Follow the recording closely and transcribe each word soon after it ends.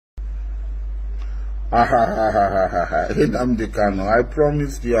Ha ha ha ha ha ha ha. Nnamdi Kanu, I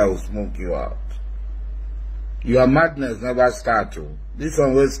promised you I will smoke you out. Your madness never start. This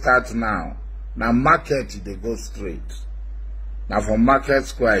one will start now. Now market they go straight. Now from Market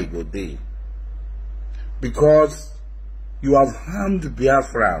Square you go there. Because you have harmed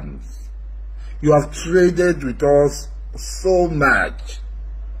Biafrans. You have traded with us so much.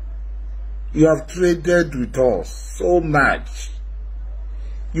 You have traded with us so much.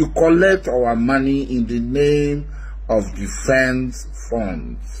 You collect our money in the name of defense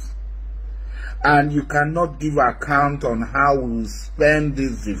funds. And you cannot give account on how we spend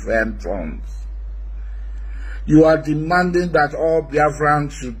these defense funds. You are demanding that all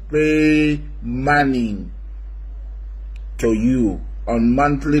Biafrans should pay money to you on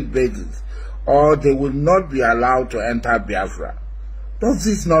monthly basis, or they will not be allowed to enter Biafra. Does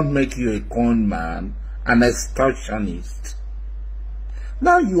this not make you a con man, an extortionist?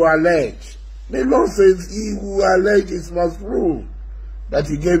 Now you allege. The law says he who alleges must prove that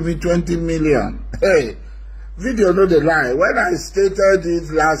he gave me 20 million. Hey, video no the lie. When I stated it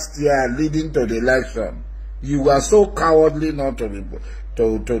last year leading to the election, you were so cowardly not to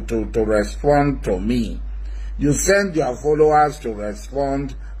respond to me. You sent your followers to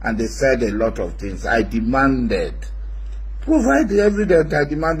respond and they said a lot of things. I demanded, provide the evidence. I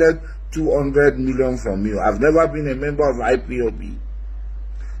demanded 200 million from you. I've never been a member of IPOB.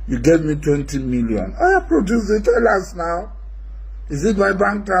 You gave me 20 million. I produce it. Tell us now. Is it my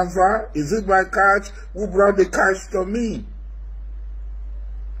bank transfer? Is it my cash? Who brought the cash to me?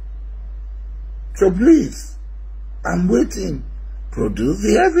 So please, I'm waiting. Produce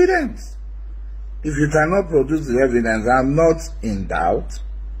the evidence. If you cannot produce the evidence, I'm not in doubt.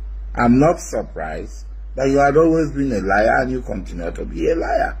 I'm not surprised that you had always been a liar and you continue to be a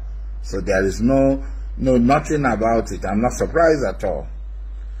liar. So there is nothing about it. I'm not surprised at all.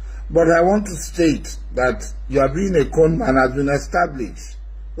 But I want to state that your being a con man has been established.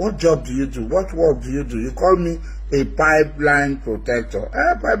 What job do you do? What work do you do? You call me a pipeline protector.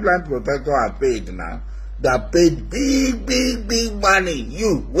 Pipeline protector are paid now. They are paid big money.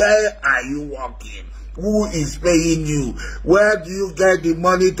 You, where are you working? Who is paying you? Where do you get the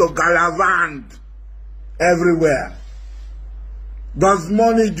money to galavant? Everywhere. Does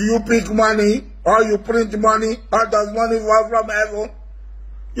money, do you pick money? Or you print money? Or does money fall from heaven?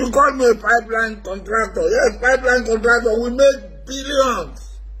 You call me a pipeline contractor. Yes, pipeline contractor. We make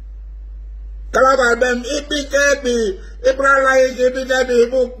billions. Calabar them,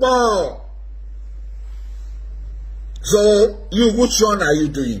 so, you, which one are you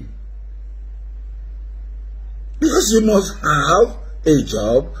doing? Because you must have a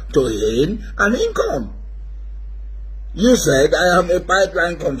job to earn an income. You said, I am a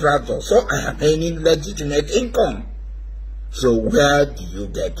pipeline contractor, so I am earning legitimate income. So where do you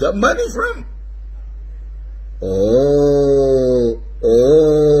get your money from? Oh,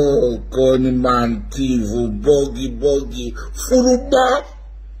 conman, thief, bogey, furuba.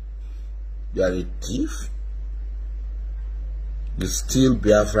 You are a thief. You steal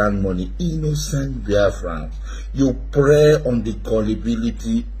Biafran money, innocent Biafrans. You prey on the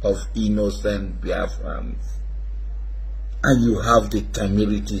gullibility of innocent Biafrans. And you have the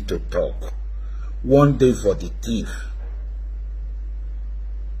temerity to talk. One day for the thief.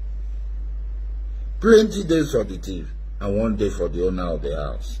 Plenty days for the thief, and one day for the owner of the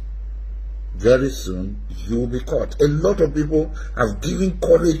house. Very soon, you will be caught. A lot of people have given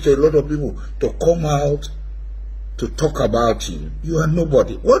courage to a lot of people to come out to talk about you. You are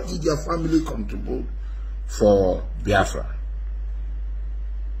nobody. What did your family contribute for Biafra?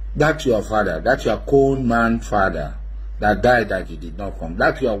 That's your father. That's your cold man father that died that he did not come.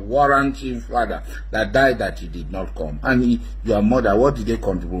 That's your warranty father that died that he did not come. And your mother, what did they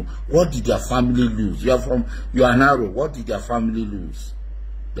contribute? What did your family lose? You are an arrow. What did your family lose?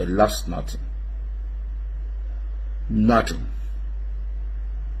 They lost nothing. Nothing.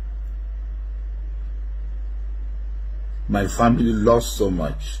 My family lost so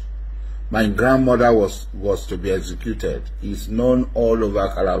much. My grandmother was to be executed. It's known all over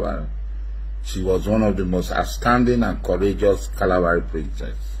Calabar. She was one of the most outstanding and courageous Kalabari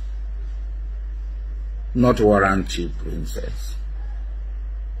princess. Not warranty princess.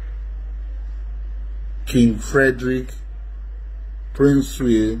 King Frederick, Prince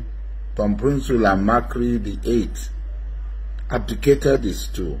Will, Tom Prince Will and Macri the 8th abdicated his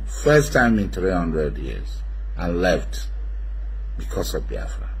stool, first time in 300 years, and left because of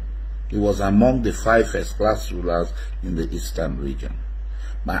Biafra. He was among the 5 first-class rulers in the eastern region.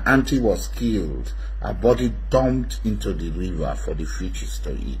 My auntie was killed, her body dumped into the river for the fishes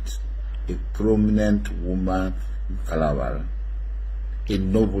to eat. A prominent woman in Calabar, a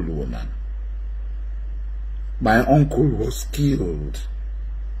noble woman. My uncle was killed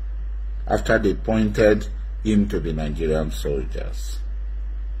after they pointed him to the Nigerian soldiers.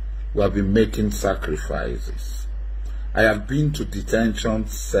 We have been making sacrifices. I have been to detention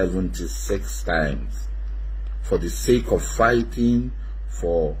 76 times for the sake of fighting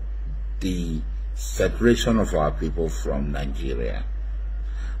for the separation of our people from Nigeria.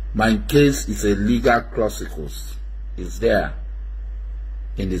 My case is a legal clausicus. It's there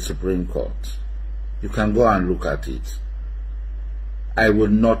in the Supreme Court. You can go and look at it. I will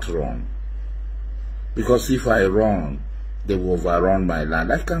not run. Because if I run, they will overrun my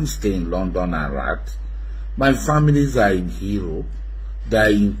land. I can't stay in London and rat. My families are in Europe. They are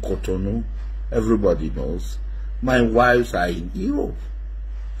in Cotonou. Everybody knows. My wives are in Europe.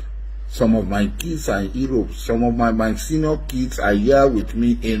 Some of my kids are in Europe. Some of my senior kids are here with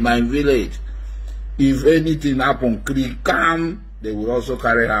me in my village. If anything happen, come, they will also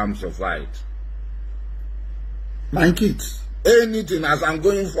carry arms to fight. My kids, anything as I'm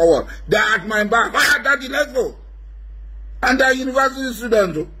going forward, they are at my back. Daddy, let's go. And they are university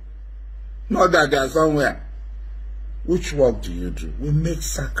students. Not that they are somewhere. Which work do you do? We make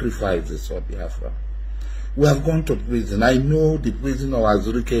sacrifices for Biafra. We have gone to prison. I know the prison of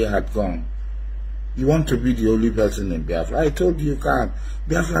Asari had gone. You want to be the only person in Biafra. I told you can't.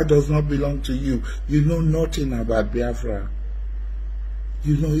 Biafra does not belong to you. You know nothing about Biafra.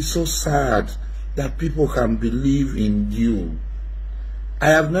 You know, it's so sad that people can believe in you. I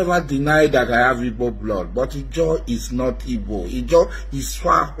have never denied that I have Igbo blood, but Ijo is not Igbo. Ijo is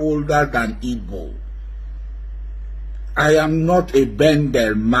far older than Igbo. I am not a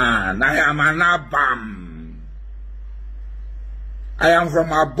Bendel man. I am an Abam. I am from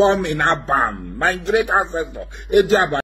Abom in Abam. My great ancestor, Ediaba.